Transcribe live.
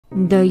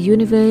The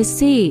universe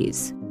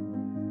says,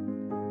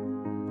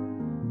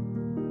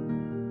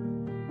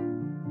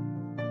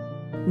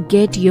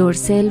 get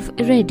yourself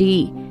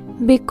ready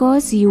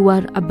because you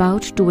are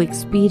about to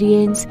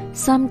experience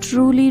some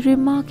truly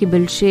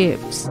remarkable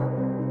shifts.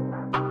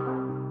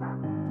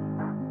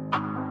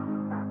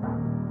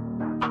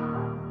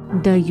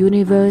 The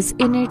universe,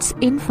 in its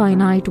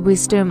infinite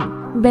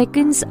wisdom,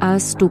 beckons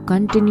us to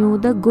continue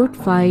the good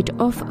fight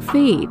of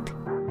faith.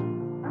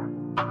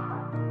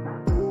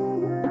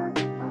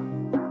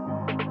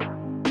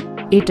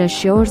 It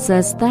assures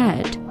us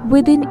that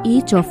within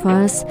each of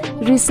us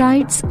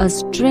resides a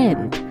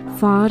strength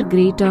far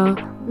greater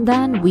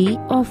than we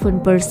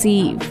often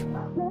perceive.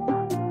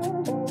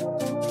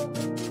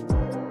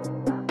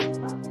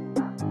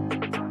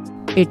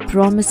 It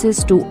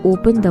promises to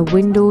open the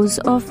windows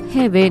of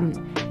heaven,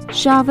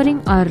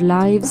 showering our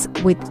lives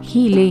with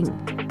healing,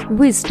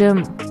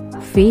 wisdom,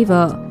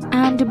 favor,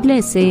 and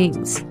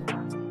blessings.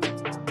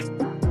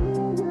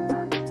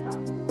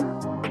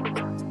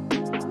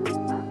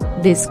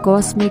 This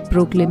cosmic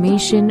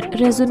proclamation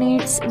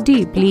resonates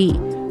deeply,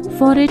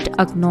 for it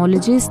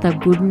acknowledges the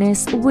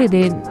goodness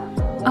within,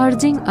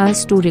 urging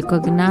us to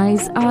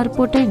recognize our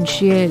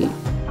potential.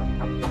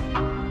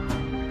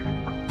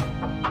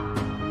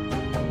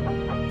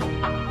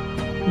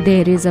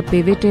 There is a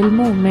pivotal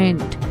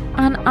moment,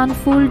 an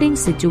unfolding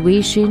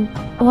situation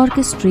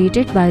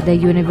orchestrated by the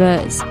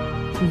universe,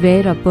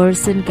 where a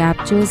person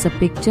captures a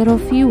picture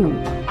of you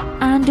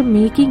and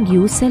making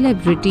you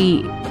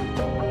celebrity.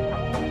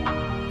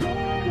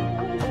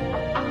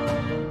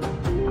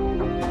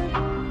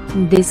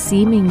 This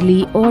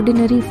seemingly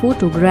ordinary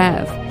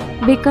photograph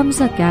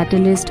becomes a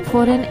catalyst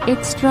for an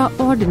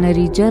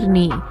extraordinary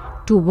journey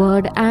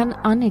toward an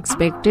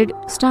unexpected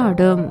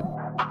stardom.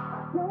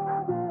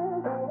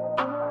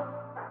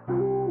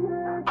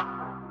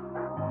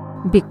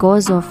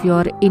 Because of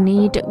your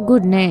innate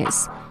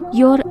goodness,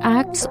 your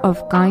acts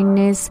of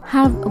kindness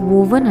have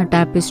woven a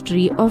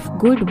tapestry of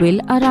goodwill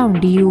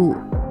around you.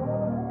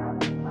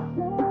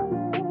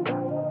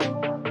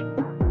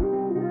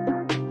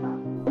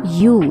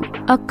 You,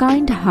 a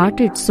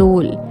kind-hearted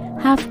soul,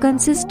 have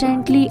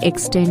consistently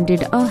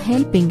extended a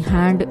helping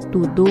hand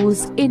to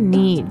those in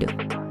need.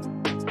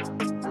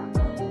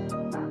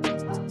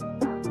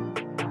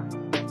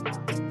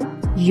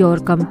 Your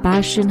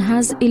compassion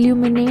has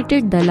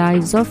illuminated the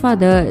lives of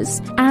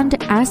others, and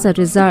as a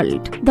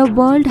result, the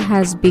world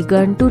has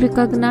begun to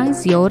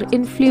recognize your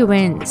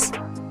influence.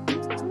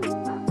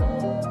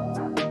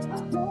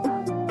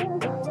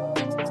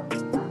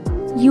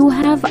 You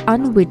have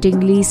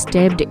unwittingly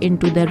stepped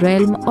into the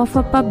realm of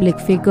a public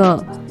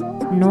figure,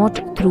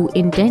 not through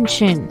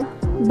intention,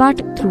 but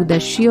through the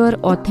sheer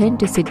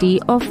authenticity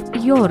of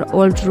your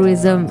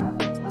altruism.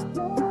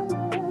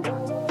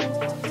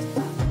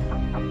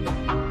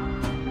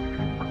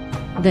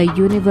 The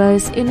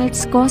universe, in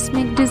its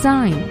cosmic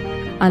design,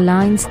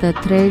 aligns the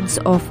threads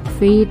of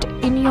fate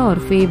in your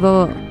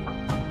favor.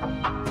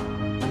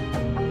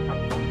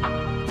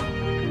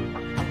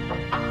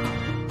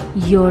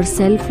 Your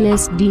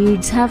selfless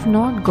deeds have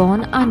not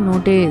gone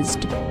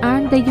unnoticed,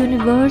 and the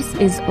universe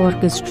is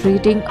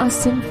orchestrating a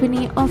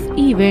symphony of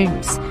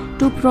events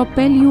to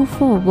propel you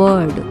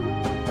forward.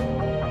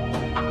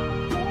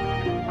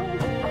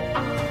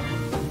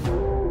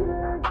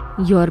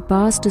 Your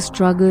past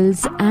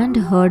struggles and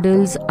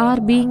hurdles are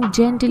being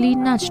gently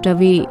nudged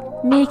away,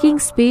 making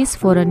space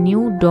for a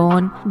new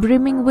dawn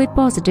brimming with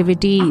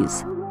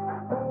positivities.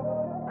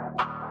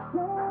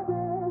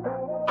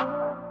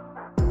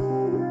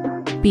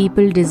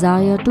 People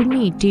desire to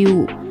meet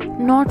you,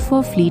 not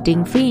for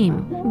fleeting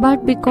fame,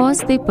 but because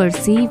they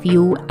perceive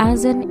you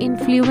as an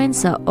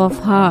influencer of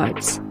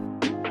hearts.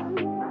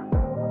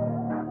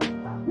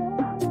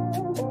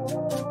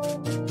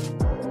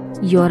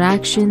 Your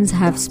actions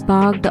have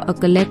sparked a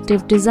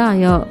collective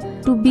desire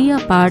to be a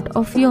part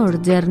of your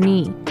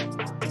journey.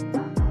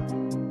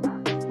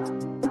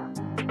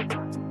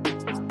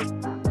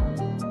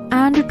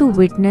 And to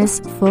witness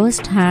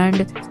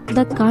firsthand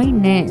the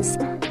kindness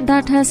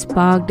that has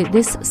sparked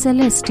this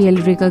celestial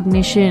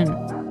recognition.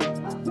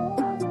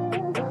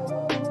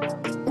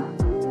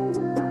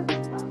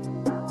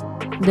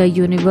 The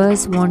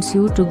universe wants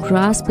you to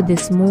grasp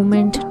this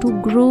moment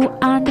to grow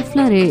and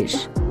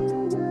flourish.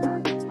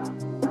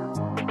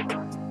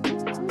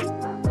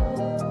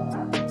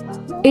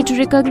 It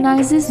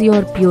recognizes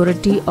your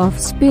purity of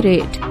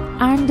spirit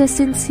and the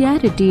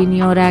sincerity in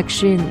your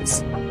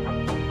actions.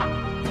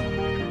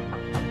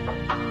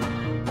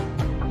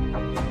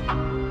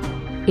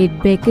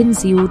 It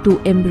beckons you to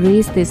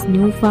embrace this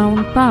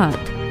newfound path,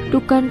 to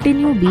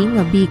continue being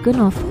a beacon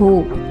of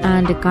hope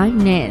and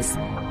kindness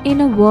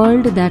in a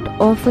world that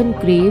often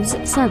craves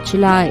such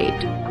light.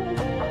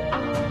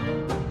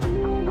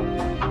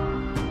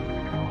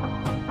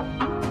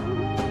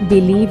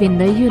 Believe in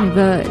the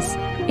universe,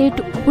 it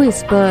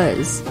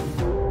whispers.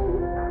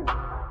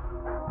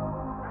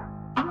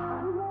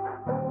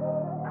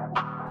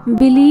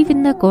 Believe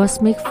in the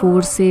cosmic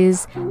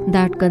forces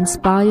that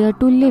conspire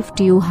to lift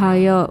you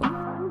higher.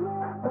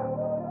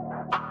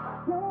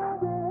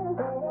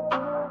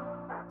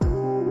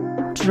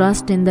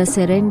 Trust in the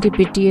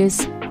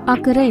serendipitous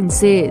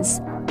occurrences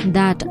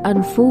that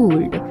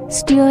unfold,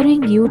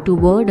 steering you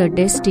toward a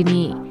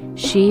destiny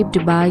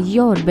shaped by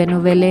your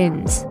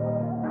benevolence.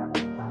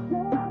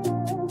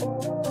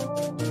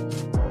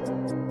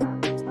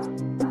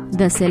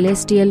 The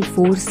celestial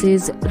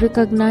forces,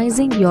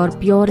 recognizing your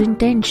pure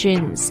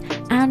intentions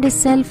and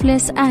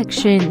selfless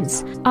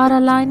actions, are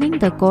aligning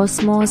the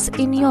cosmos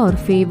in your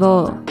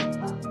favor.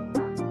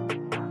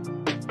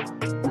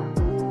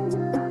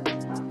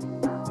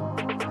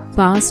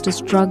 Past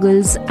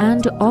struggles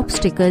and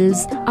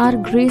obstacles are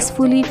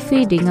gracefully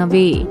fading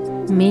away,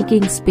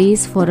 making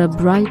space for a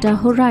brighter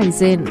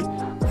horizon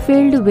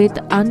filled with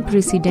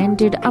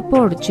unprecedented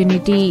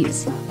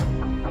opportunities.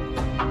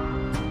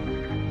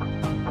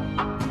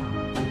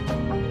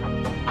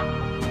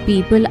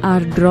 People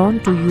are drawn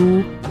to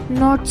you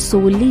not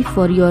solely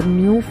for your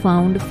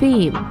newfound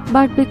fame,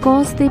 but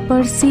because they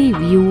perceive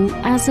you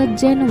as a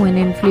genuine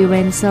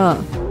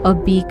influencer, a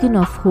beacon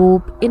of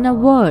hope in a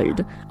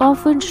world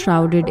often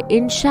shrouded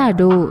in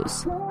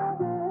shadows.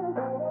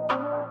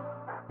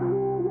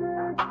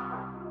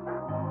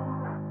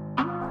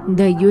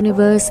 The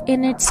universe,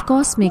 in its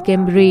cosmic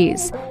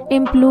embrace,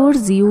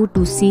 implores you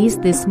to seize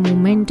this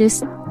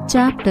momentous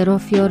chapter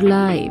of your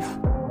life.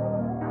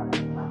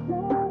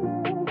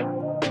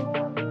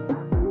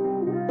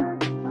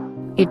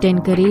 It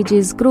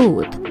encourages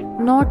growth,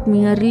 not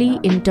merely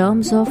in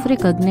terms of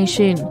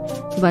recognition,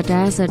 but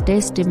as a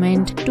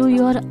testament to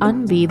your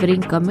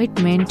unwavering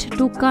commitment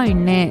to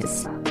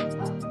kindness.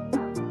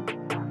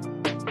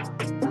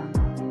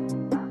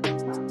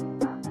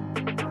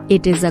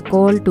 It is a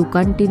call to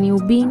continue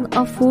being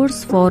a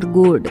force for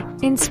good,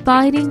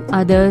 inspiring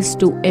others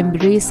to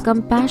embrace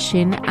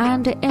compassion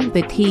and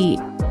empathy.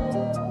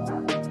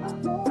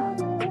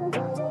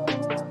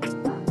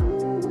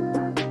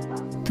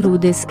 Through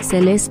this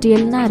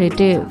celestial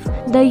narrative,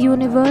 the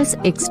universe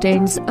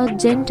extends a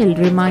gentle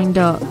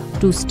reminder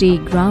to stay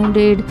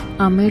grounded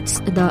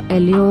amidst the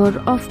allure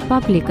of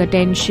public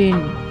attention.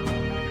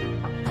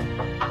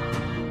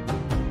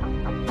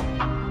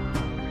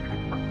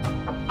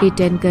 It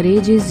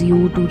encourages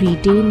you to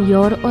retain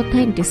your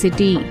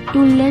authenticity, to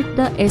let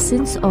the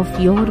essence of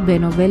your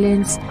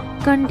benevolence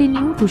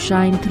continue to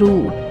shine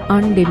through,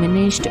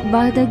 undiminished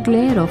by the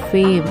glare of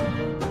fame.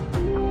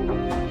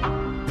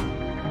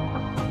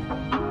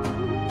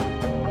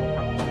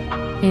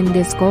 In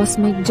this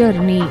cosmic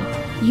journey,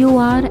 you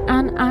are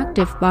an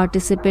active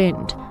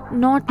participant,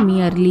 not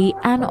merely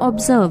an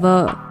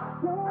observer.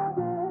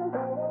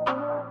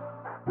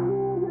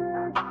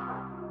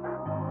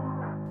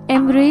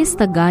 Embrace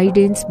the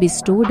guidance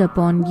bestowed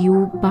upon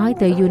you by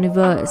the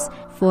universe,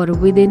 for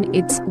within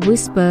its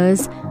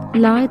whispers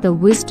lie the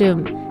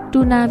wisdom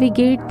to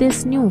navigate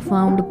this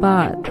newfound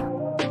path.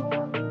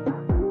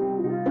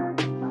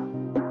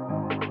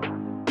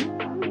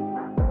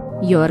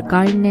 Your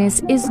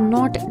kindness is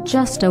not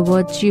just a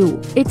virtue,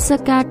 it's a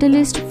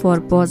catalyst for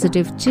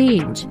positive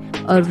change,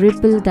 a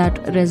ripple that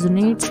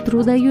resonates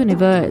through the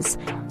universe,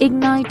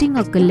 igniting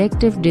a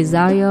collective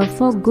desire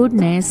for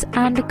goodness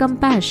and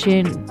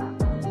compassion.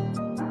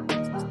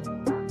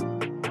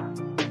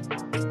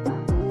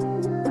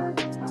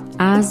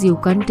 As you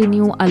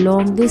continue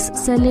along this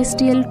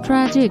celestial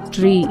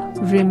trajectory,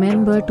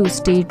 remember to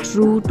stay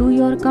true to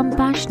your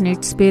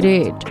compassionate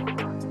spirit.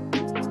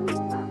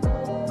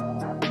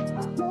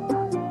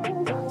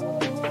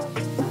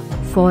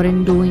 For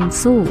in doing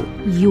so,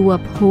 you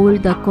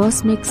uphold the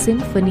cosmic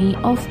symphony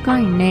of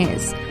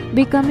kindness,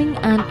 becoming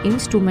an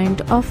instrument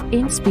of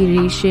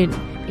inspiration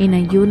in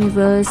a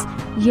universe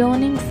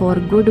yearning for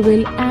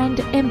goodwill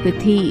and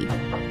empathy.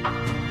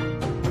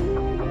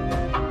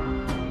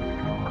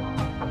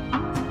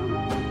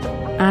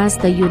 As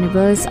the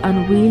universe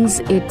unveils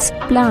its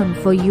plan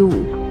for you,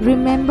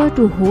 remember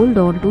to hold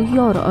on to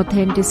your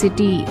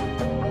authenticity.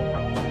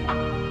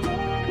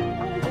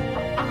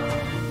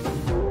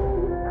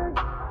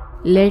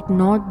 Let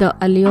not the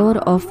allure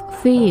of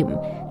fame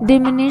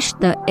diminish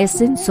the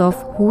essence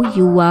of who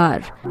you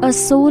are, a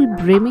soul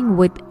brimming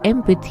with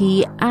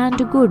empathy and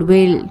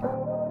goodwill.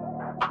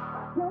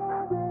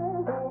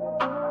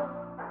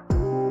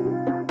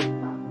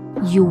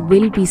 You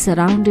will be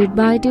surrounded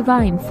by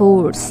divine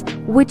force,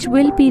 which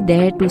will be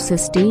there to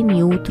sustain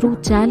you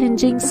through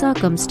challenging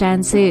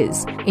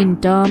circumstances in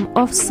terms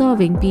of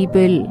serving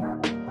people.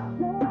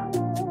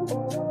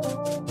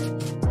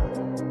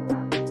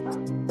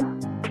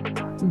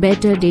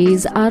 Better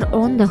days are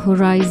on the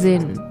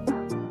horizon.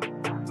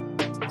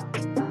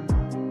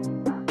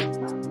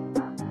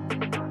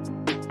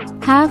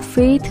 Have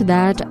faith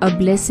that a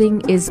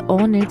blessing is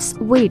on its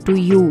way to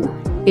you.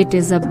 It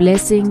is a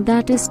blessing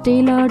that is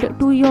tailored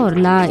to your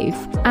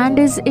life and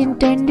is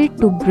intended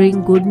to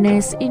bring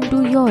goodness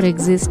into your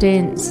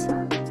existence.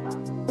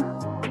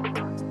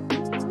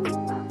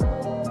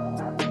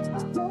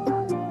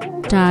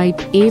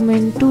 Type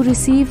Amen to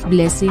receive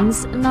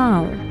blessings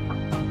now.